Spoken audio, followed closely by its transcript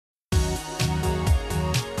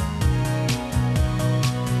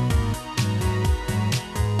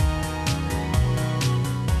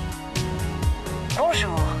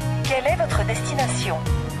destination.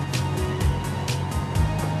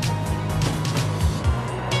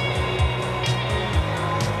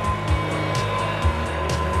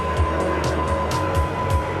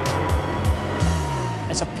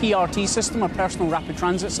 It's a PRT system, a personal rapid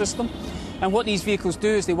transit system. And what these vehicles do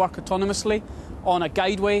is they work autonomously on a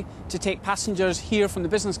guideway to take passengers here from the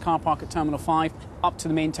business car park at Terminal 5 up to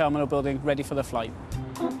the main terminal building ready for their flight.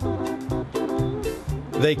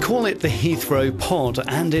 They call it the Heathrow Pod,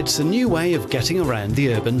 and it's a new way of getting around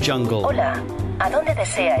the urban jungle. Hola, ¿a dónde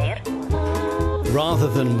desea ir? Rather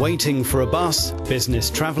than waiting for a bus, business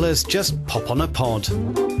travellers just pop on a pod.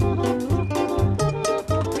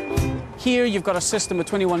 Here you've got a system of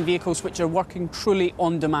 21 vehicles which are working truly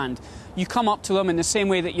on demand. You come up to them in the same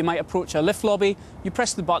way that you might approach a lift lobby, you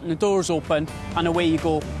press the button, the doors open, and away you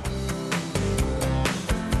go.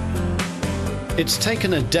 It's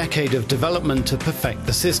taken a decade of development to perfect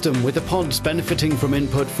the system, with the pods benefiting from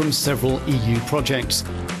input from several EU projects.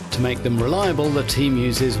 To make them reliable, the team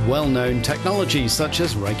uses well-known technology such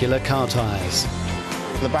as regular car tyres.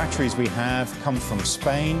 The batteries we have come from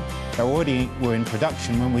Spain. They already were in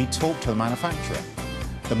production when we talked to the manufacturer.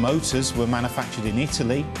 The motors were manufactured in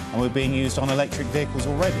Italy and were being used on electric vehicles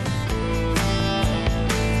already.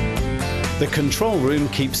 The control room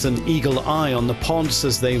keeps an eagle eye on the pods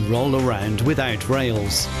as they roll around without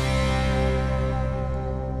rails.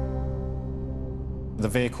 The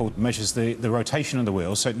vehicle measures the rotation of the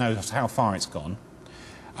wheels, so it knows how far it's gone,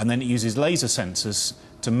 and then it uses laser sensors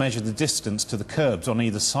to measure the distance to the curbs on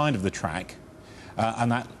either side of the track,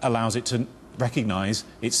 and that allows it to recognise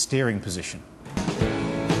its steering position.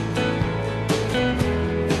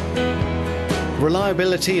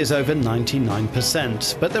 Reliability is over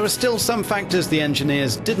 99%, but there are still some factors the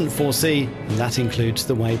engineers didn't foresee, and that includes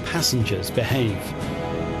the way passengers behave.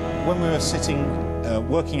 When we were sitting,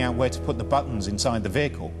 working out where to put the buttons inside the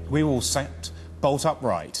vehicle, we all sat bolt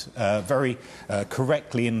upright, very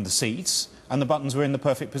correctly in the seats, and the buttons were in the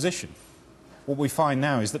perfect position. What we find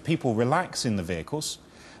now is that people relax in the vehicles,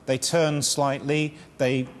 they turn slightly,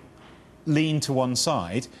 they lean to one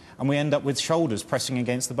side, and we end up with shoulders pressing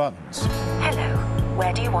against the buttons. Hello,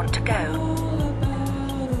 where do you want to go?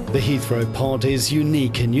 The Heathrow Pod is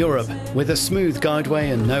unique in Europe. With a smooth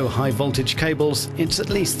guideway and no high-voltage cables, it's at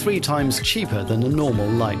least 3 times cheaper than a normal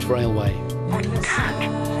light railway. Guten Tag,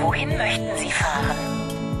 wohin möchten Sie fahren?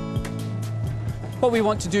 What we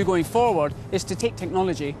want to do going forward is to take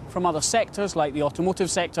technology from other sectors, like the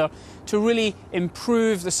automotive sector, to really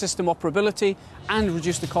improve the system operability and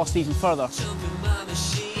reduce the cost even further.